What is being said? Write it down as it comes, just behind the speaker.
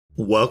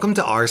Welcome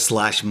to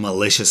r/slash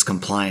malicious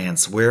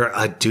compliance, where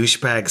a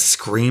douchebag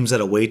screams at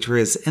a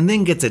waitress and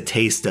then gets a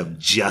taste of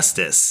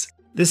justice.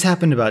 This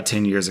happened about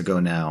 10 years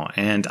ago now,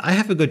 and I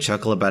have a good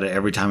chuckle about it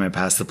every time I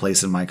pass the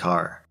place in my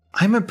car.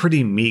 I'm a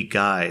pretty meek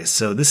guy,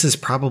 so this is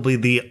probably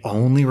the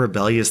only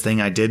rebellious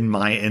thing I did in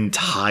my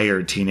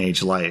entire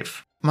teenage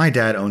life. My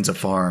dad owns a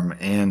farm,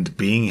 and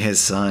being his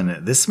son,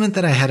 this meant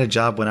that I had a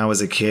job when I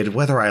was a kid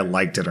whether I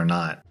liked it or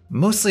not.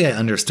 Mostly I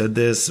understood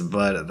this,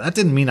 but that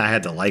didn't mean I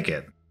had to like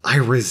it. I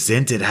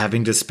resented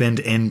having to spend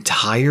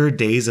entire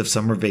days of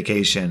summer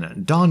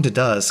vacation, dawn to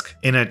dusk,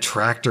 in a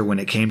tractor when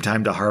it came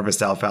time to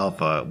harvest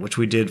alfalfa, which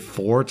we did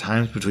 4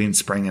 times between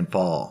spring and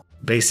fall.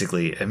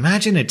 Basically,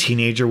 imagine a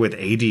teenager with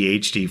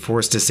ADHD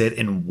forced to sit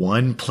in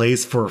one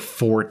place for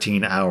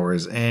 14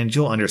 hours, and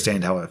you'll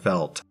understand how it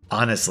felt.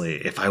 Honestly,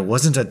 if I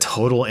wasn't a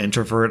total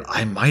introvert,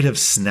 I might have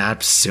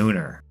snapped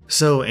sooner.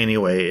 So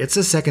anyway, it's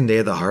the second day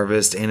of the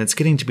harvest, and it's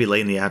getting to be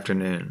late in the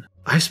afternoon.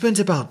 I've spent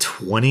about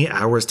 20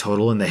 hours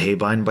total in the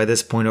haybind by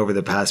this point over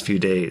the past few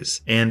days,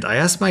 and I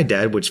asked my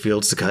dad which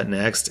fields to cut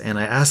next, and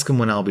I ask him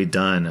when I'll be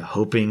done,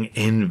 hoping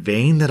in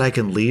vain that I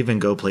can leave and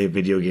go play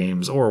video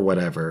games or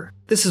whatever.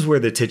 This is where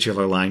the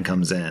titular line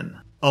comes in.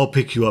 "I'll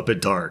pick you up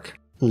at dark."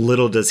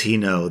 Little does he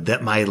know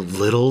that my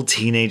little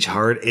teenage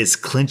heart is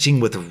clenching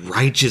with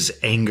righteous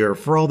anger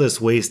for all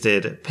this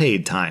wasted,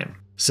 paid time.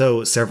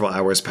 So several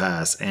hours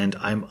pass, and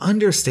I'm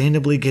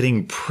understandably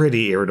getting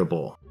pretty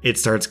irritable. It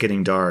starts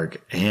getting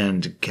dark,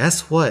 and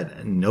guess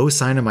what? No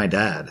sign of my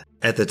dad.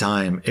 At the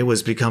time, it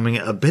was becoming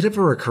a bit of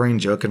a recurring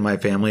joke in my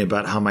family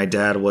about how my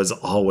dad was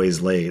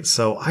always late,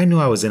 so I knew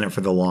I was in it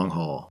for the long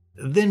haul.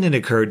 Then it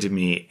occurred to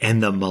me,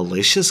 and the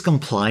malicious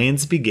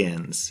compliance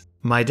begins.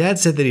 My dad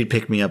said that he'd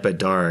pick me up at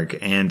dark,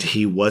 and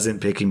he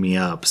wasn't picking me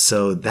up,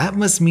 so that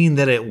must mean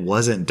that it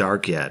wasn't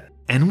dark yet.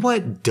 And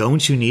what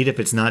don't you need if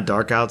it's not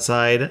dark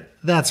outside?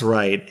 That's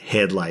right,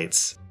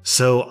 headlights.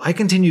 So I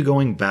continue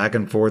going back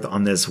and forth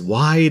on this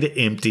wide,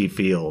 empty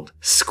field,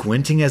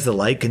 squinting as the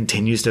light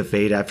continues to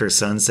fade after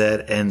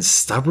sunset and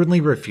stubbornly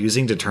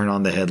refusing to turn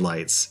on the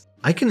headlights.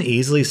 I can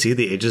easily see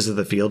the edges of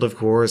the field, of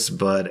course,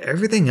 but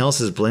everything else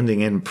is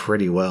blending in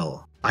pretty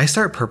well. I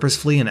start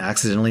purposefully and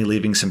accidentally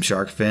leaving some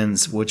shark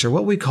fins, which are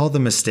what we call the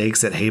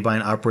mistakes that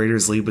haybind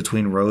operators leave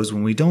between rows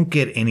when we don't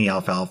get any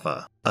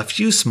alfalfa. A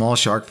few small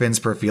shark fins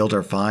per field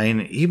are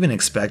fine, even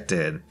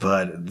expected,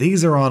 but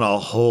these are on a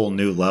whole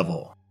new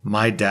level.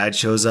 My dad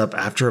shows up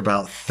after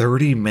about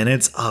 30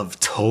 minutes of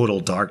total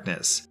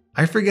darkness.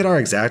 I forget our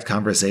exact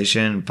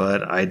conversation,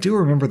 but I do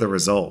remember the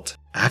result.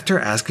 After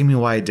asking me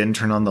why I didn't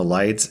turn on the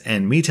lights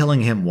and me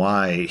telling him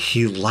why,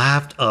 he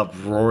laughed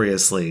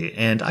uproariously,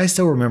 and I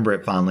still remember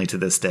it fondly to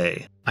this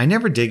day. I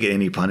never did get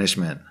any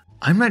punishment.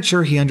 I'm not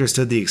sure he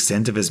understood the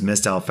extent of his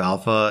missed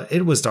alfalfa.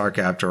 It was dark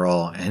after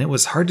all, and it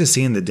was hard to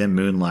see in the dim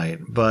moonlight,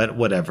 but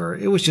whatever,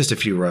 it was just a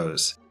few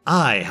rows.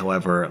 I,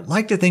 however,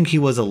 like to think he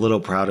was a little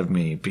proud of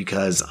me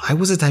because I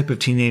was a type of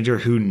teenager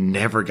who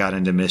never got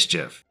into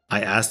mischief.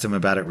 I asked him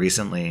about it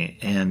recently,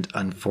 and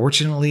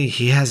unfortunately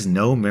he has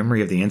no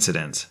memory of the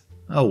incident.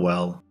 Oh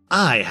well.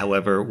 I,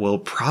 however, will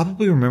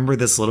probably remember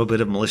this little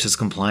bit of malicious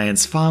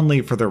compliance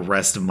fondly for the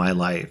rest of my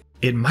life.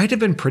 It might have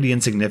been pretty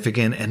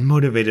insignificant and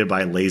motivated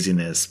by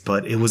laziness,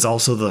 but it was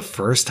also the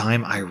first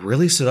time I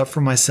really stood up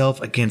for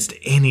myself against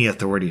any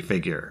authority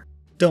figure.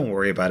 Don't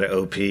worry about it,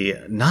 OP.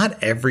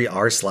 Not every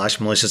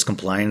r/slash malicious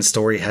compliance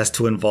story has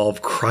to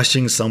involve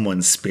crushing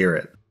someone's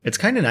spirit. It's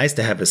kinda nice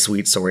to have a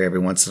sweet story every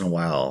once in a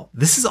while.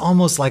 This is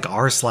almost like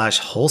r/slash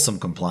wholesome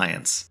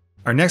compliance.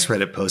 Our next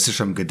Reddit post is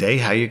from G'day,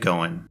 how you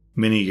going?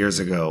 Many years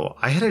ago,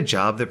 I had a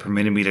job that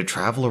permitted me to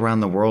travel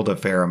around the world a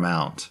fair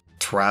amount.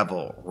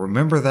 Travel,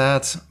 remember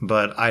that?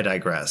 But I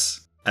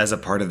digress. As a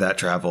part of that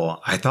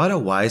travel, I thought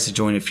it wise to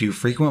join a few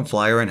frequent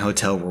flyer and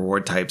hotel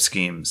reward type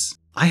schemes.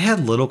 I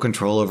had little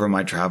control over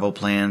my travel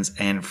plans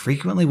and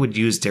frequently would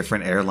use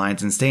different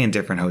airlines and stay in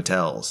different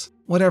hotels.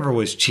 Whatever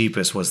was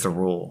cheapest was the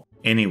rule.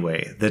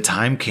 Anyway, the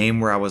time came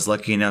where I was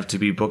lucky enough to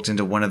be booked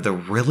into one of the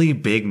really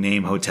big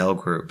name hotel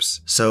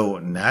groups. So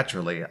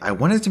naturally, I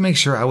wanted to make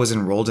sure I was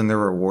enrolled in their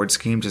reward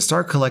scheme to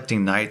start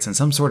collecting nights and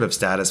some sort of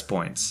status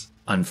points.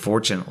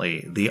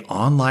 Unfortunately, the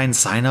online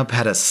sign up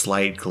had a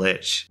slight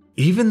glitch.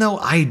 Even though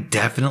I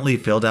definitely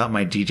filled out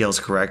my details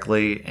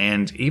correctly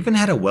and even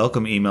had a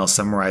welcome email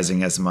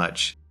summarizing as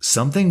much,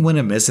 something went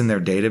amiss in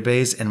their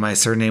database and my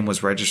surname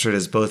was registered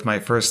as both my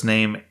first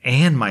name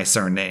and my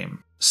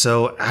surname.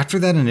 So after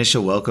that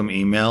initial welcome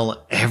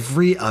email,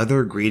 every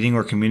other greeting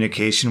or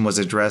communication was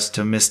addressed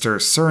to Mr.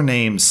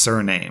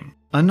 Surname.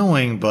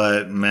 Annoying,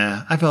 but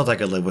meh, I felt I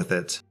could live with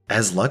it.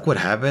 As luck would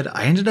have it,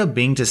 I ended up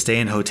being to stay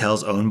in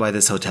hotels owned by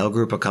this hotel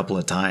group a couple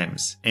of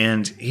times.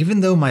 And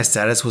even though my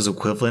status was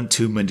equivalent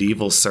to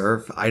medieval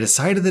serf, I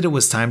decided that it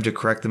was time to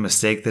correct the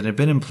mistake that had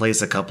been in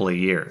place a couple of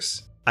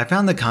years. I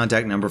found the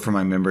contact number for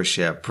my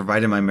membership,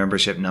 provided my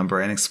membership number,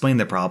 and explained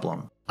the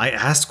problem. I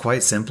asked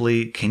quite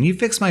simply, can you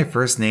fix my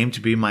first name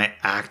to be my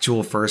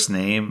actual first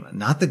name,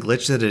 not the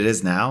glitch that it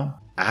is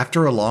now?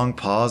 After a long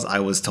pause, I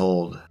was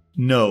told,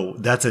 No,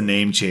 that's a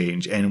name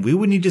change, and we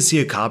would need to see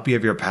a copy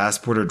of your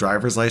passport or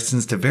driver's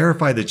license to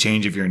verify the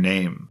change of your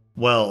name.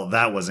 Well,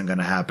 that wasn't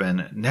gonna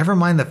happen. Never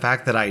mind the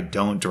fact that I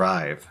don't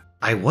drive.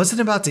 I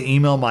wasn't about to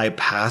email my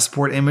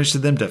passport image to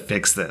them to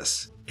fix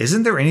this.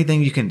 Isn't there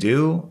anything you can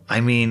do?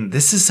 I mean,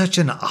 this is such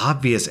an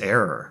obvious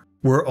error.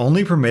 We're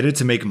only permitted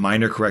to make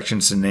minor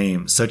corrections to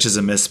names, such as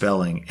a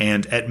misspelling,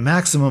 and at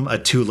maximum a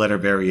 2-letter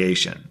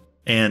variation.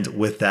 And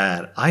with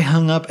that, I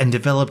hung up and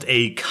developed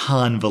a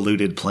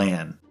convoluted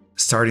plan.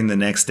 Starting the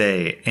next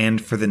day,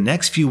 and for the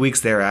next few weeks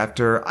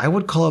thereafter, I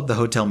would call up the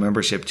hotel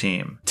membership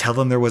team, tell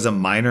them there was a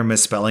minor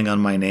misspelling on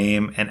my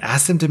name, and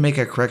ask them to make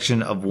a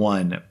correction of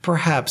 1,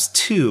 perhaps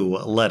 2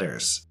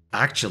 letters.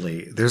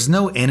 Actually, there's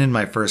no N in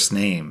my first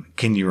name.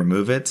 Can you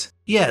remove it?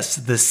 Yes,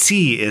 the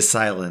C is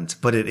silent,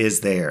 but it is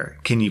there.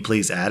 Can you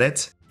please add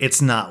it?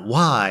 It's not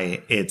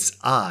Y, it's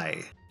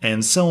I.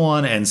 And so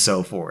on and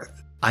so forth.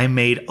 I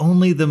made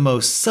only the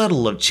most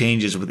subtle of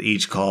changes with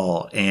each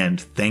call, and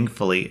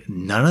thankfully,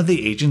 none of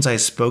the agents I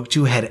spoke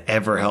to had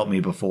ever helped me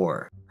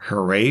before.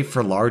 Hooray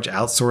for large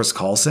outsourced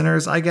call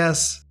centers, I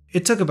guess?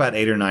 It took about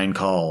 8 or 9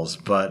 calls,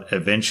 but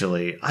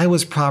eventually, I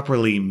was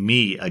properly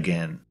me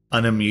again.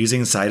 An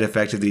amusing side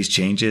effect of these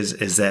changes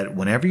is that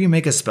whenever you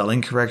make a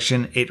spelling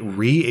correction, it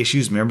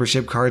reissues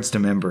membership cards to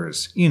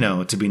members,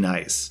 to be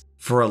nice.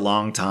 For a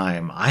long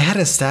time, I had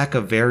a stack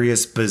of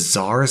various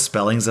bizarre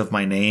spellings of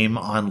my name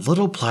on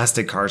little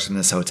plastic cards from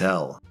this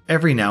hotel.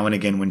 Every now and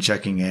again when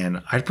checking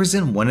in, I'd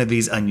present one of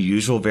these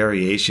unusual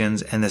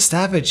variations and the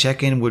staff at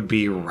check-in would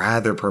be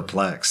rather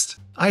perplexed.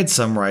 I'd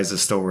summarize the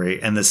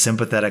story and the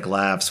sympathetic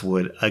laughs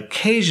would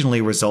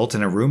occasionally result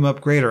in a room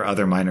upgrade or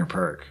other minor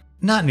perk.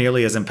 Not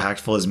nearly as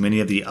impactful as many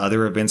of the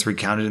other events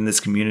recounted in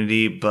this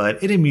community,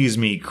 but it amused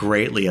me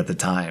greatly at the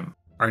time.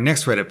 Our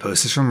next Reddit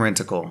post is from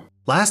Renticle.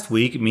 Last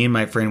week, me and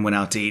my friend went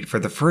out to eat for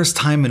the first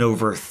time in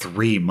over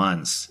 3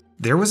 months.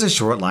 There was a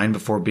short line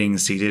before being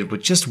seated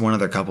with just one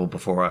other couple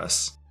before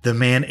us. The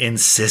man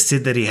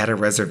insisted that he had a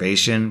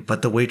reservation,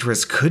 but the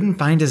waitress couldn't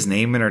find his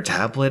name in her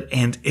tablet,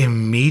 and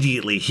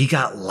immediately he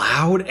got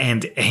loud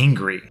and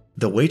angry.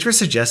 The waitress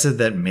suggested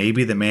that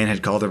maybe the man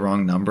had called the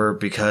wrong number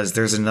because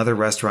there's another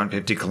restaurant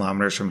 50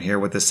 kilometers from here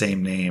with the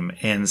same name,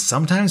 and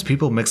sometimes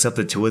people mix up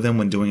the two of them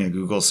when doing a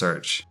Google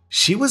search.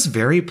 She was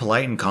very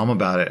polite and calm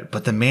about it,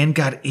 but the man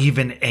got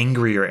even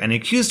angrier and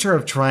accused her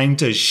of trying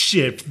to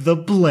shift the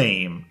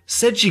blame.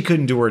 Said she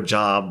couldn't do her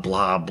job,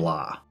 blah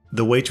blah.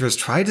 The waitress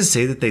tried to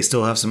say that they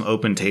still have some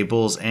open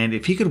tables and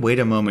if he could wait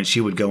a moment she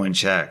would go and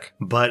check.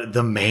 But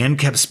the man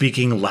kept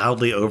speaking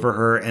loudly over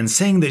her and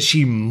saying that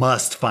she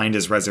must find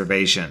his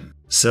reservation.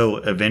 So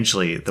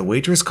eventually, the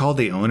waitress called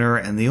the owner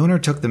and the owner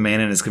took the man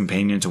and his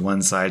companion to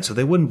one side so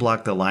they wouldn't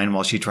block the line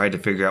while she tried to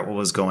figure out what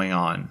was going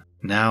on.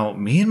 Now,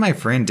 me and my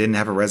friend didn't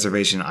have a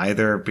reservation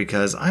either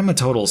because I'm a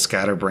total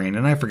scatterbrain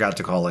and I forgot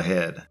to call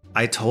ahead.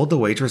 I told the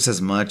waitress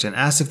as much and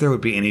asked if there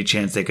would be any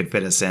chance they could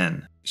fit us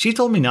in. She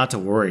told me not to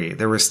worry,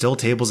 there were still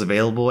tables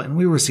available and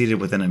we were seated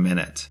within a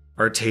minute.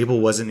 Our table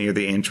wasn't near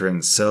the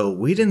entrance, so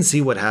we didn't see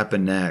what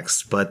happened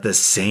next, but the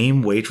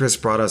same waitress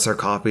brought us our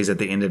coffees at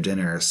the end of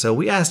dinner, so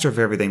we asked her if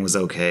everything was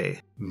okay.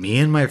 Me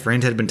and my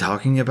friend had been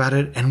talking about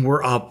it and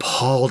were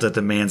appalled at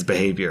the man's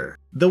behavior.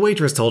 The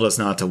waitress told us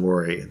not to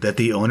worry, that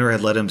the owner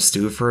had let him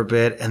stew for a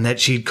bit, and that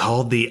she'd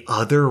called the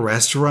other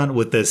restaurant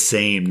with the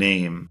same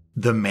name.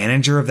 The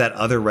manager of that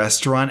other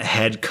restaurant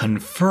had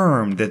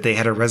confirmed that they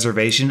had a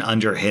reservation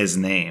under his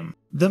name.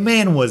 The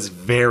man was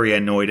very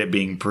annoyed at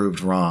being proved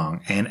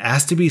wrong, and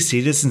asked to be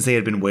seated since they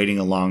had been waiting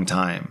a long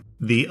time.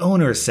 The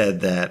owner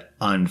said that,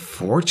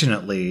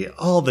 unfortunately,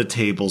 all the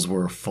tables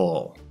were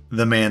full.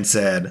 The man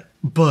said,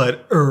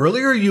 "But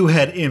earlier you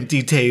had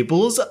empty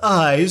tables,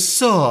 I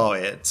saw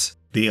it."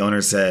 The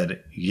owner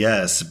said,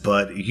 "Yes,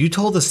 but you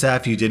told the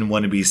staff you didn't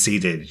want to be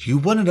seated. You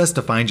wanted us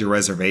to find your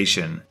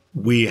reservation."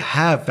 "We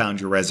have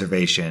found your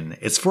reservation.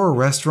 It's for a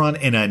restaurant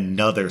in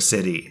another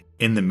city.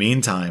 In the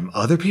meantime,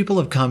 other people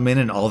have come in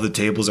and all the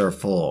tables are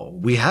full.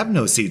 We have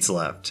no seats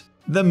left."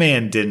 The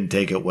man didn't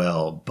take it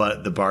well,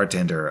 but the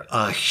bartender,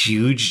 a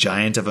huge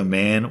giant of a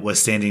man, was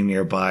standing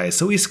nearby,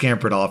 so he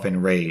scampered off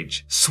in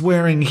rage,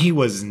 swearing he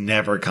was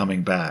never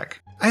coming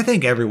back. I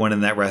think everyone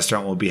in that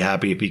restaurant will be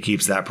happy if he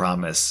keeps that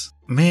promise.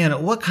 Man,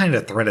 what kind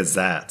of threat is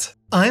that?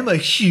 "I'm a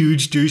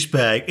huge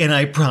douchebag and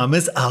I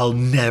promise I'll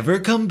never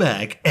come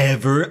back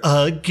ever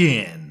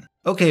again."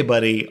 Okay,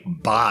 buddy,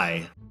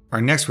 bye.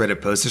 Our next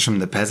Reddit post is from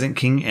the Peasant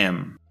King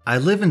M. I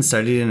live and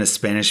studied in a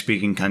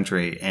Spanish-speaking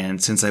country,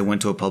 and since I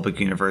went to a public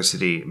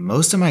university,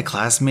 most of my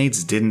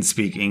classmates didn't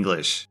speak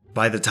English.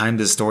 By the time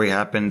this story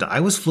happened,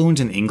 I was fluent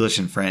in English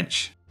and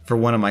French. For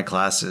one of my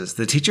classes,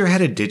 the teacher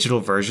had a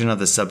digital version of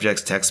the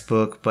subject's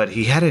textbook, but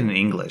he had it in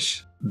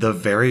English. The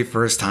very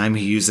first time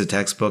he used the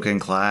textbook in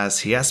class,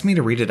 he asked me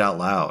to read it out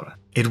loud.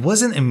 It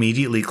wasn't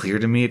immediately clear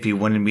to me if he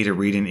wanted me to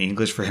read in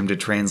English for him to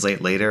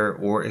translate later,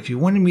 or if he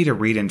wanted me to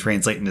read and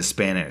translate into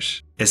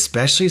Spanish,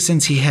 especially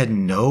since he had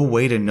no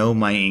way to know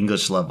my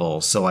English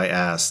level, so I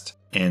asked,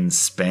 "In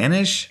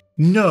Spanish?"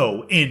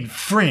 "No, in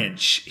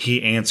French,"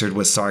 he answered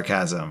with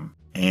sarcasm.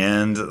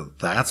 And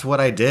that's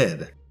what I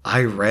did.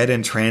 I read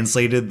and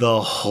translated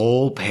the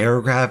whole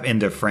paragraph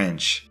into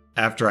French.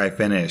 After I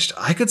finished,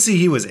 I could see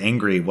he was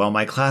angry while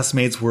my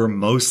classmates were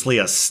mostly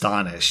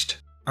astonished.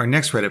 Our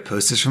next Reddit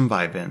post is from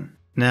Vivin.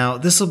 Now,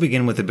 this will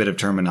begin with a bit of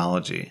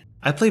terminology.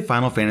 I play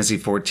Final Fantasy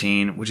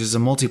XIV, which is a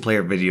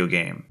multiplayer video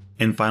game.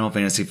 In Final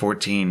Fantasy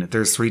XIV,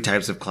 there's 3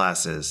 types of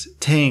classes.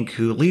 Tank,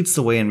 who leads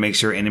the way and makes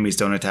sure enemies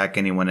don't attack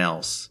anyone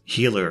else.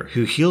 Healer,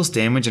 who heals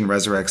damage and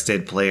resurrects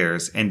dead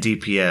players. And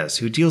DPS,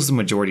 who deals the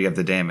majority of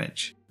the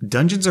damage.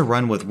 Dungeons are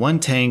run with 1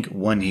 tank,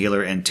 1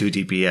 healer, and 2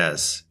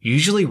 DPS,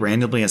 usually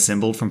randomly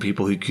assembled from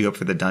people who queue up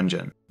for the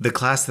dungeon. The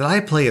class that I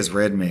play is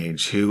Red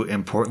Mage, who,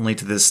 importantly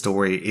to this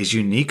story, is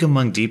unique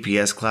among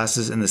DPS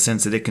classes in the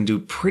sense that it can do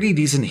pretty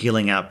decent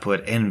healing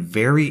output and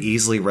very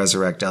easily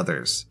resurrect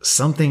others,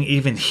 something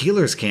even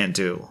healers can't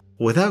do.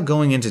 Without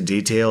going into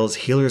details,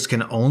 healers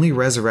can only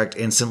resurrect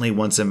instantly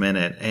once a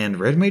minute, and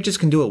Red Mages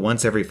can do it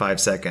once every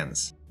 5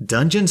 seconds.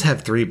 Dungeons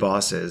have 3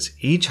 bosses,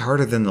 each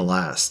harder than the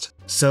last.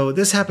 So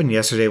this happened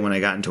yesterday when I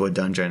got into a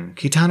dungeon,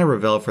 Kitana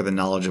Revel for the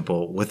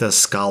knowledgeable, with a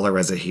scholar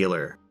as a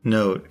healer.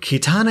 Note,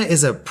 Kitana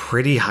is a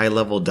pretty high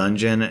level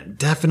dungeon,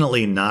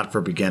 definitely not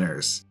for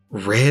beginners.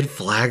 Red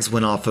flags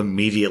went off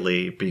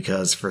immediately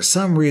because for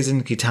some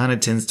reason Kitana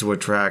tends to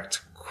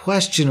attract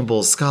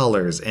questionable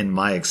scholars in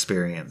my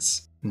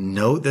experience.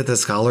 Note that the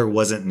scholar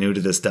wasn't new to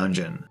this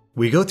dungeon.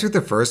 We go through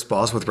the first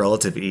boss with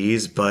relative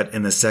ease, but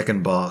in the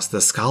second boss,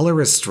 the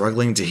scholar is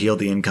struggling to heal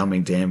the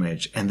incoming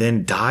damage, and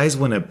then dies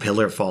when a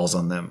pillar falls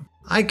on them.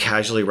 I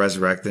casually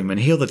resurrect them and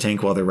heal the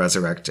tank while they're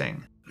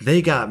resurrecting.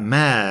 They got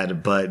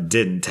mad, but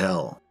didn't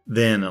tell.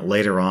 Then,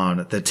 later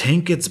on, the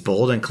tank gets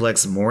bold and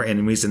collects more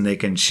enemies than they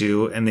can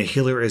chew, and the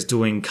healer is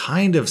doing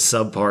kind of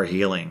subpar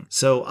healing,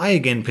 so I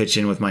again pitch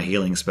in with my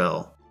healing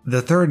spell.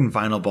 The third and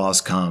final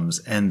boss comes,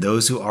 and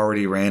those who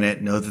already ran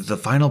it know that the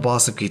final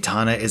boss of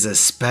Kitana is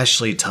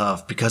especially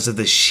tough because of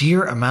the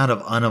sheer amount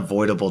of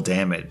unavoidable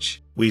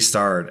damage. We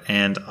start,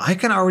 and I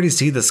can already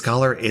see the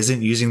scholar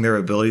isn't using their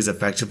abilities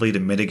effectively to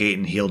mitigate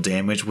and heal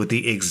damage with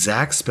the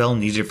exact spell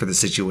needed for the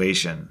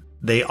situation.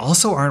 They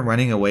also aren't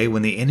running away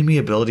when the enemy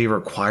ability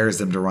requires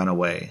them to run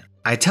away.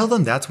 I tell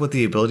them that's what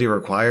the ability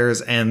requires,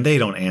 and they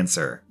don't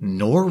answer,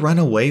 nor run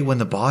away when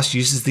the boss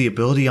uses the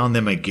ability on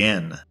them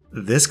again.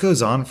 This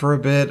goes on for a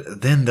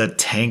bit, then the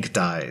tank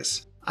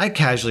dies. I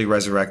casually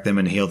resurrect them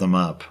and heal them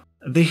up.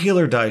 The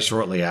healer dies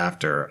shortly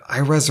after. I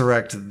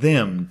resurrect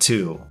them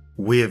too.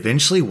 We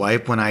eventually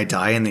wipe when I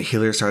die and the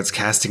healer starts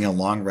casting a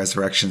long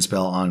resurrection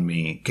spell on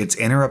me, gets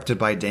interrupted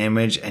by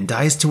damage, and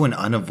dies to an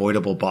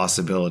unavoidable boss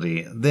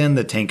ability. Then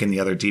the tank and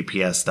the other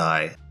DPS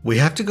die. We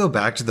have to go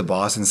back to the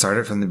boss and start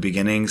it from the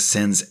beginning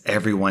since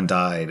everyone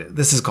died.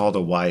 This is called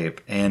a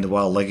wipe, and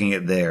while legging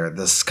it there,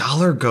 the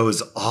scholar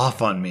goes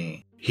off on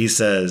me. He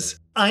says,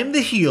 "I'm the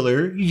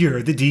healer,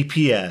 you're the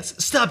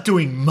DPS. Stop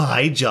doing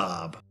my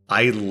job."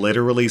 I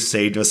literally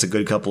saved us a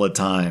good couple of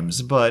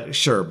times, but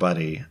sure,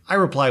 buddy. I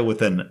reply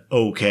with an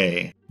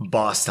okay.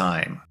 Boss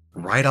time.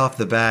 Right off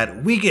the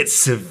bat, we get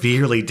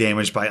severely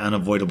damaged by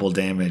unavoidable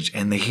damage,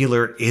 and the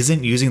healer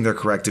isn't using their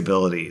correct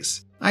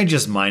abilities. I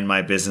just mind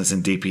my business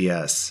in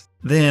DPS.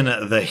 Then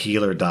the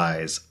healer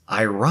dies,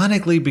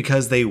 ironically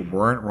because they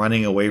weren't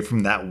running away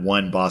from that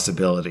one boss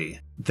ability.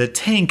 The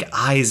tank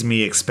eyes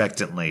me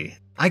expectantly.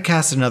 I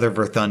cast another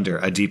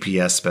Verthunder, a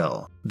DPS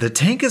spell. The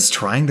tank is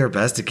trying their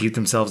best to keep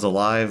themselves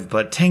alive,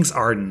 but tanks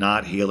are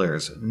not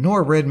healers,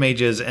 nor red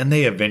mages, and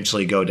they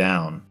eventually go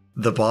down.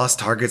 The boss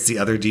targets the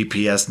other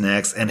DPS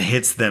next and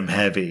hits them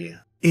heavy.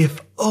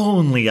 If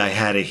only I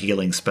had a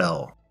healing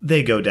spell.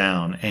 They go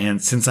down,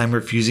 and since I'm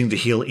refusing to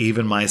heal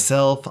even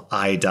myself,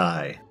 I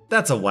die.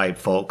 That's a wipe,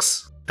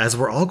 folks. As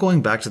we're all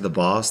going back to the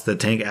boss, the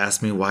tank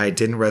asks me why I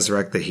didn't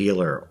resurrect the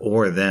healer,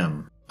 or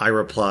them. I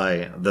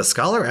reply, "The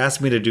scholar asked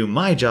me to do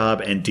my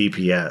job and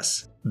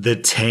DPS." The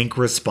tank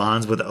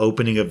responds with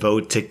opening a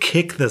vote to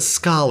kick the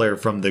scholar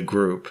from the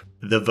group.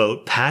 The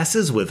vote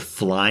passes with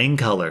flying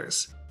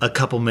colors. A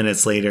couple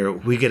minutes later,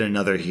 we get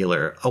another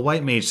healer, a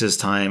white mage this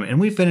time, and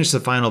we finish the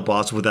final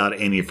boss without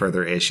any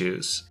further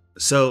issues.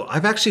 So,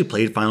 I've actually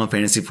played Final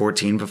Fantasy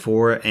XIV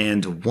before,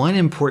 and one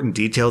important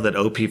detail that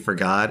OP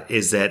forgot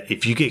is that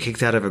if you get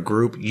kicked out of a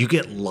group, you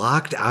get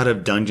locked out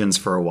of dungeons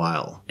for a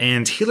while.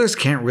 And healers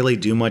can't really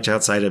do much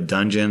outside of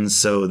dungeons,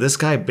 so this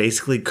guy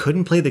basically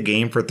couldn't play the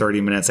game for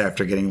 30 minutes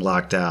after getting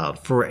locked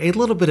out, for a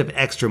little bit of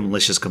extra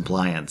malicious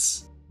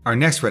compliance. Our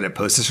next Reddit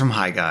post is from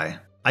Hi Guy.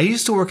 I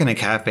used to work in a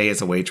cafe as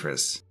a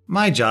waitress.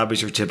 My job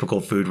is your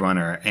typical food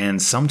runner,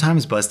 and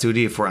sometimes bus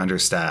duty if we're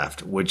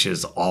understaffed, which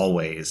is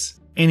always.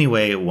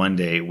 Anyway, one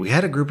day, we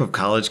had a group of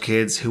college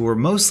kids who were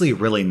mostly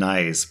really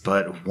nice,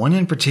 but one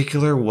in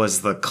particular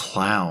was the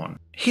clown.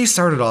 He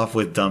started off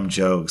with dumb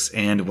jokes,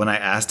 and when I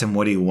asked him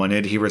what he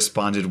wanted, he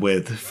responded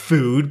with,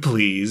 "Food,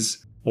 please,"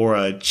 or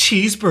a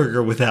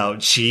cheeseburger without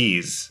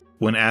cheese.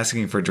 When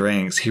asking for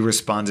drinks, he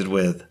responded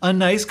with, "A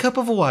nice cup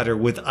of water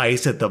with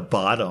ice at the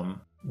bottom,"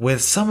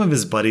 with some of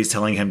his buddies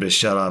telling him to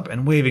shut up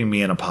and waving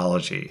me an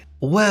apology.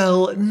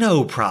 Well,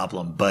 no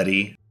problem,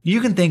 buddy. You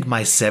can thank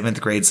my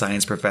 7th grade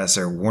science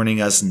professor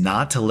warning us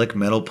not to lick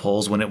metal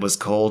poles when it was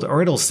cold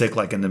or it'll stick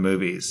like in the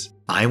movies.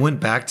 I went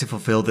back to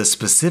fulfill this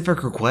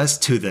specific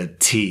request to the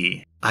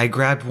T. I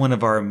grabbed one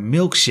of our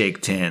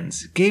milkshake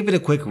tins, gave it a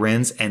quick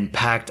rinse, and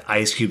packed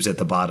ice cubes at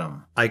the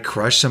bottom. I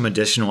crushed some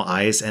additional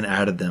ice and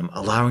added them,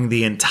 allowing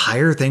the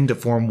entire thing to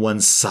form one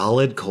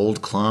solid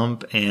cold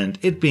clump, and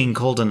it being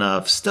cold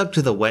enough, stuck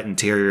to the wet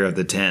interior of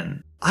the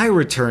tin. I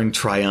returned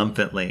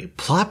triumphantly,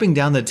 plopping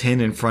down the tin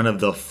in front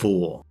of the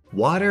fool.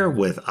 Water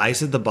with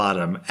ice at the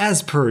bottom,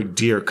 as per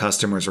dear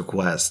customer's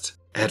request.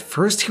 At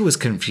first he was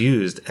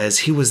confused, as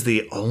he was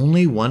the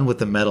only one with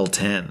the metal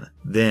tin.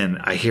 Then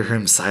I hear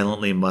him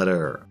silently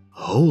mutter,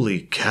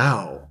 "Holy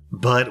cow,"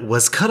 but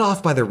was cut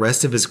off by the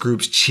rest of his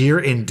group's cheer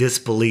in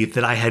disbelief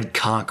that I had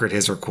conquered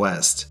his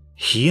request.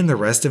 He and the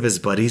rest of his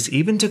buddies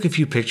even took a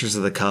few pictures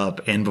of the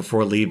cup and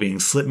before leaving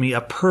slipped me a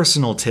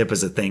personal tip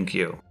as a thank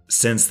you.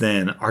 Since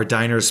then, our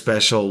diner's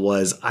special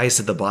was ice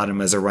at the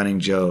bottom as a running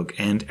joke,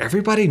 and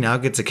everybody now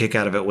gets a kick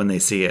out of it when they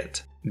see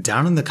it.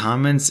 Down in the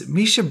comments,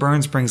 Misha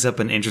Burns brings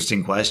up an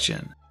interesting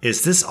question.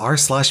 Is this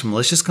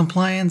r/malicious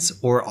compliance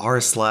or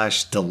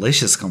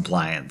r/delicious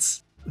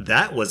compliance?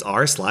 That was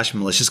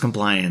r/malicious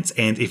compliance,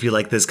 and if you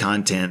like this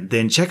content,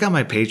 then check out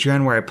my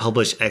Patreon where I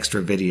publish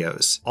extra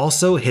videos.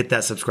 Also, hit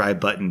that subscribe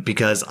button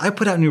because I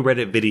put out new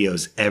Reddit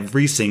videos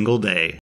every single day.